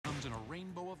comes in a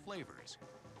rainbow of flavors.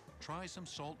 Try some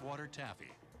saltwater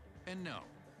taffy. And no,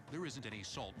 there isn't any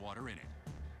salt water in it.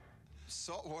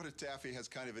 Saltwater taffy has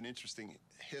kind of an interesting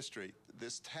history.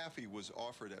 This taffy was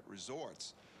offered at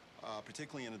resorts,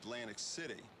 particularly in Atlantic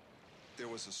City. There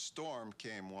was a storm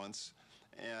came once,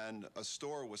 and a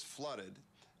store was flooded,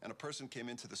 and a person came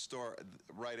into the store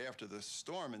right after the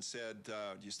storm and said, do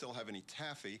you still have any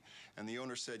taffy? And the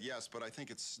owner said, yes, but I think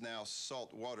it's now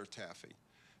saltwater taffy.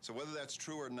 So whether that's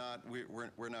true or not,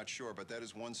 we're not sure, but that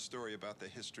is one story about the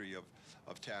history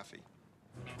of taffy.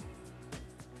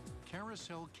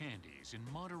 Carousel Candies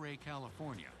in Monterey,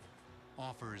 California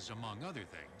offers, among other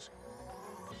things,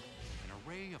 an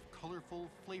array of colorful,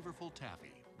 flavorful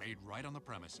taffy made right on the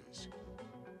premises.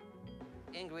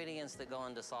 Ingredients that go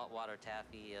into saltwater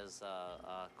taffy is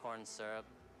corn syrup,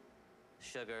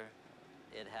 sugar.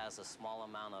 It has a small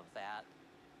amount of fat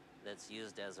that's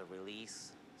used as a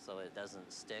release so it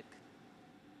doesn't stick.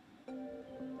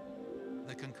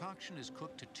 The concoction is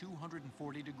cooked to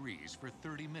 240 degrees for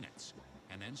 30 minutes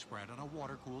and then spread on a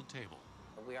water-cooled table.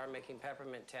 We are making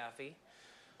peppermint taffy.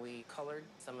 We colored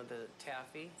some of the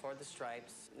taffy for the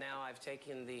stripes. Now I've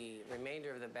taken the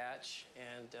remainder of the batch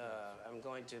and I'm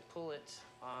going to pull it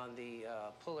on the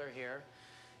puller here.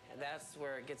 And that's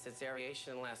where it gets its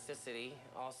aeration and elasticity.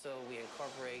 Also, we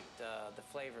incorporate the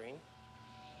flavoring.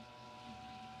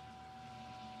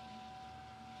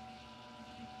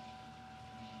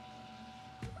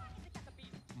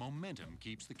 Momentum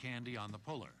keeps the candy on the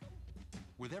puller.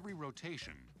 With every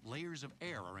rotation, layers of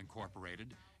air are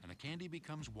incorporated and the candy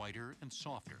becomes whiter and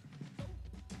softer.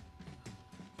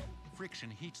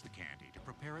 Friction heats the candy to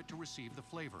prepare it to receive the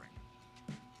flavoring.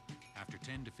 After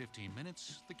 10 to 15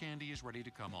 minutes, the candy is ready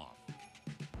to come off.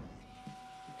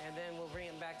 And then we'll bring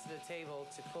it back to the table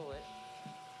to cool it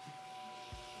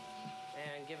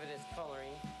and give it its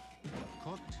coloring.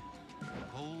 Cooked,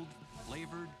 pulled,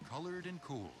 flavored, colored, and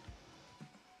cooled.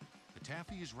 The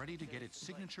taffy is ready to get its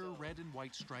signature red and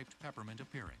white striped peppermint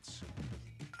appearance.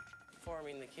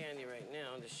 Forming the candy right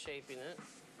now, just shaping it.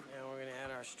 Now we're gonna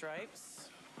add our stripes.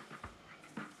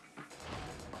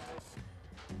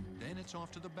 Then it's off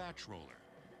to the batch roller,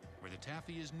 where the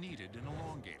taffy is kneaded and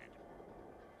elongated.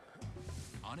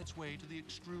 On its way to the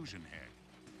extrusion head.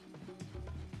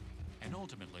 And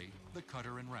ultimately, the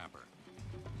cutter and wrapper.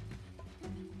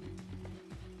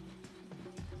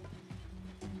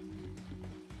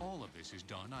 All of this is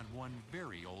done on one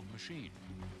very old machine.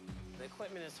 The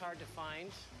equipment is hard to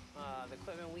find. The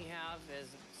equipment we have is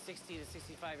 60 to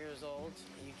 65 years old.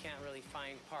 You can't really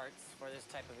find parts for this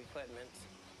type of equipment.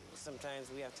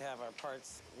 Sometimes we have to have our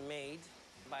parts made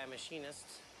by a machinist.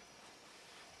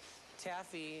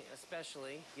 Taffy,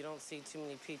 especially, you don't see too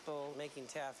many people making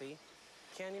taffy.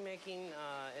 Candy making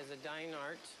is a dying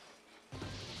art.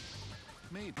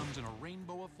 Made comes in a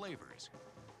rainbow of flavors.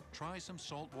 Try some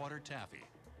saltwater taffy.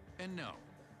 And no,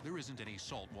 there isn't any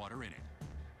salt water in it.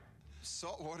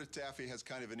 Saltwater taffy has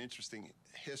kind of an interesting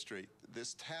history.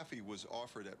 This taffy was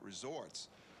offered at resorts,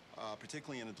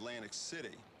 particularly in Atlantic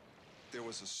City. There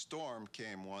was a storm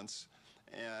came once,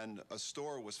 and a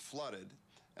store was flooded,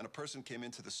 and a person came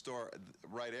into the store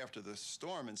right after the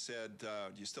storm and said, do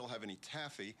you still have any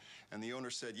taffy? And the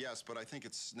owner said, yes, but I think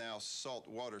it's now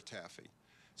saltwater taffy.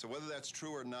 So whether that's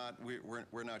true or not,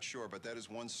 we're not sure, but that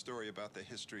is one story about the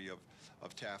history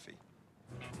of taffy.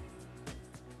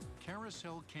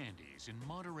 Carousel Candies in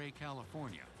Monterey,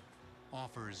 California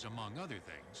offers, among other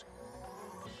things,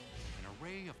 an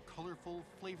array of colorful,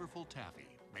 flavorful taffy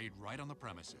made right on the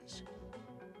premises.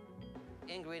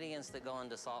 Ingredients that go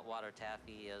into saltwater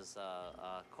taffy is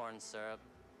corn syrup,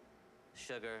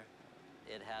 sugar.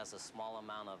 It has a small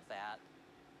amount of fat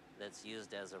that's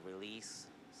used as a release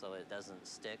so it doesn't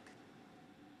stick.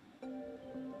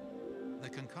 The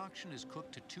concoction is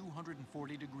cooked to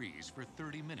 240 degrees for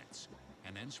 30 minutes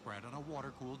and then spread on a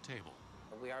water-cooled table.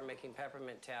 We are making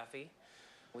peppermint taffy.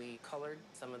 We colored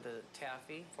some of the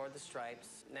taffy for the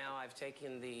stripes. Now I've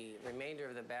taken the remainder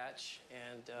of the batch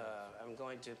and I'm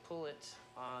going to pull it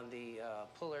on the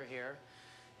puller here.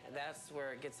 And that's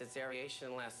where it gets its aeration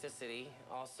and elasticity.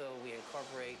 Also, we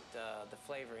incorporate the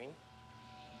flavoring.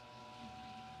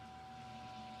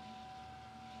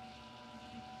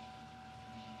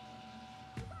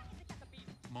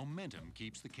 Momentum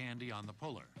keeps the candy on the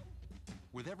puller.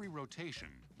 With every rotation,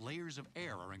 layers of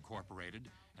air are incorporated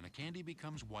and the candy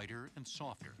becomes whiter and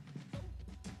softer.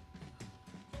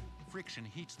 Friction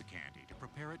heats the candy to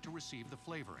prepare it to receive the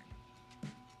flavoring.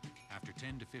 After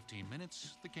 10 to 15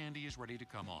 minutes, the candy is ready to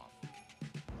come off.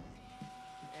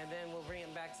 And then we'll bring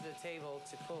it back to the table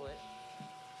to cool it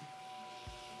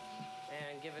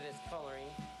and give it its coloring.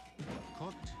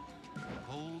 Cooked,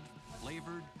 pulled,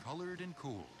 flavored, colored, and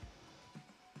cooled.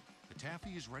 The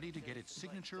taffy is ready to get its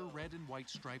signature red and white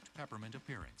striped peppermint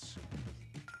appearance.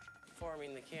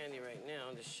 Forming the candy right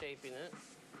now, just shaping it.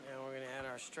 Now we're going to add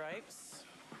our stripes.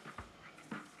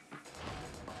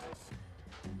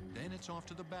 Then it's off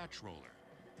to the batch roller,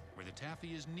 where the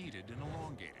taffy is kneaded and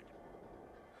elongated.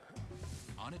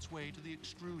 On its way to the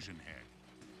extrusion head.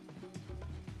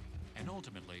 And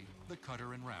ultimately, the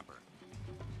cutter and wrapper.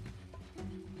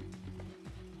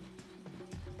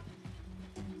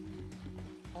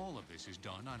 All of this is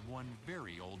done on one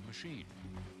very old machine.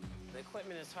 The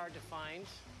equipment is hard to find.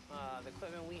 The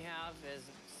equipment we have is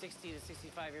 60 to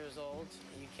 65 years old.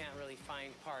 You can't really find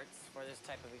parts for this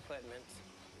type of equipment.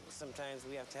 Sometimes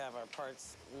we have to have our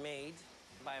parts made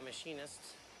by a machinist.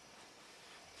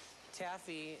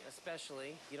 Taffy,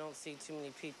 especially, you don't see too many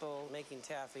people making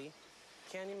taffy.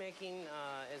 Candy making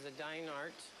is a dying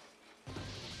art.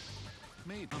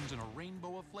 Made comes in a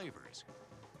rainbow of flavors.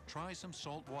 Try some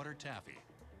saltwater taffy.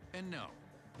 And no,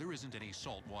 there isn't any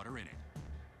salt water in it.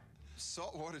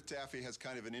 Saltwater taffy has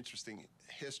kind of an interesting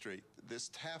history. This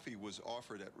taffy was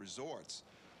offered at resorts,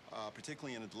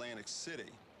 particularly in Atlantic City.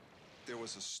 There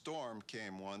was a storm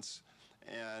came once,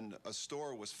 and a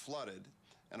store was flooded,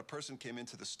 and a person came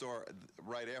into the store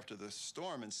right after the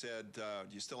storm and said, do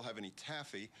you still have any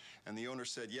taffy? And the owner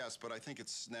said, yes, but I think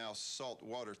it's now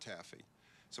saltwater taffy.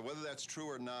 So whether that's true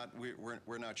or not,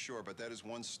 we're not sure, but that is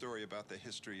one story about the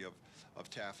history of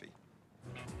taffy.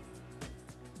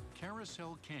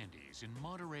 Carousel Candies in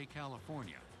Monterey,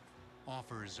 California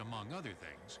offers, among other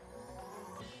things,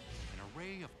 an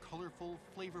array of colorful,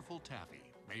 flavorful taffy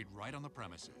made right on the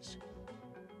premises.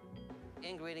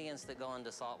 Ingredients that go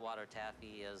into saltwater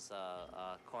taffy is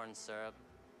corn syrup,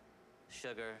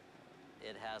 sugar.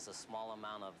 It has a small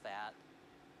amount of fat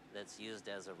that's used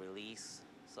as a release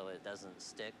so it doesn't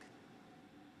stick.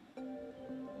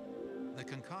 The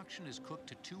concoction is cooked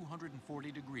to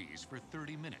 240 degrees for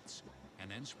 30 minutes and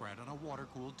then spread on a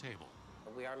water-cooled table.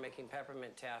 We are making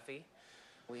peppermint taffy.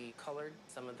 We colored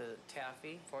some of the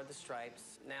taffy for the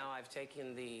stripes. Now I've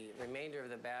taken the remainder of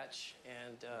the batch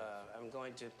and I'm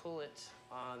going to pull it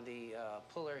on the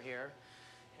puller here.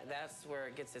 And that's where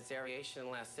it gets its aeration and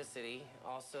elasticity.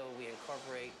 Also, we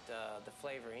incorporate the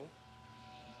flavoring.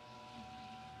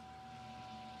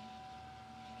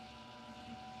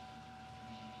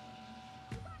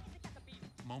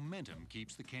 Momentum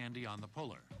keeps the candy on the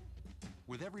puller.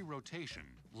 With every rotation,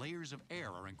 layers of air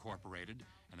are incorporated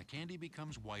and the candy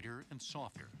becomes whiter and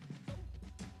softer.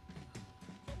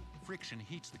 Friction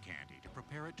heats the candy to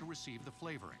prepare it to receive the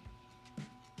flavoring.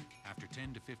 After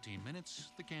 10 to 15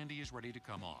 minutes, the candy is ready to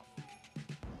come off.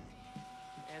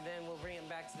 And then we'll bring it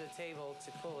back to the table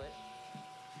to cool it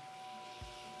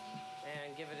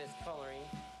and give it its coloring.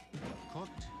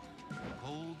 Cooked,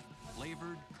 pulled,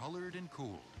 flavored, colored, and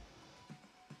cooled.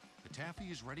 The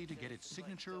taffy is ready to get its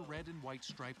signature red and white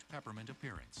striped peppermint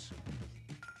appearance.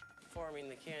 Forming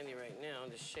the candy right now,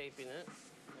 just shaping it.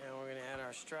 Now we're going to add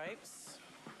our stripes.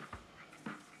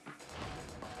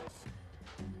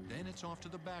 Then it's off to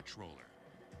the batch roller,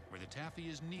 where the taffy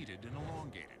is kneaded and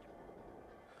elongated.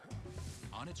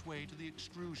 On its way to the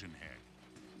extrusion head.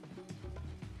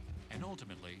 And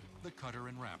ultimately, the cutter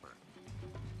and wrapper.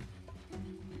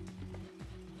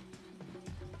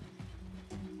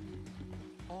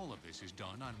 All of this is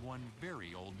done on one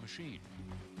very old machine.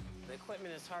 The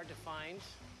equipment is hard to find.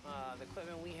 The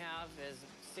equipment we have is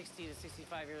 60 to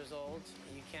 65 years old.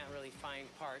 You can't really find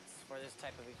parts for this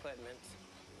type of equipment.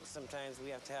 Sometimes we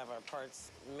have to have our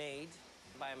parts made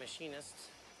by a machinist.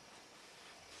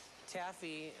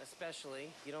 Taffy,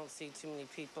 especially, you don't see too many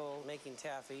people making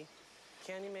taffy.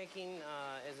 Candy making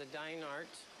is a dying art.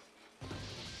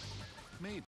 Made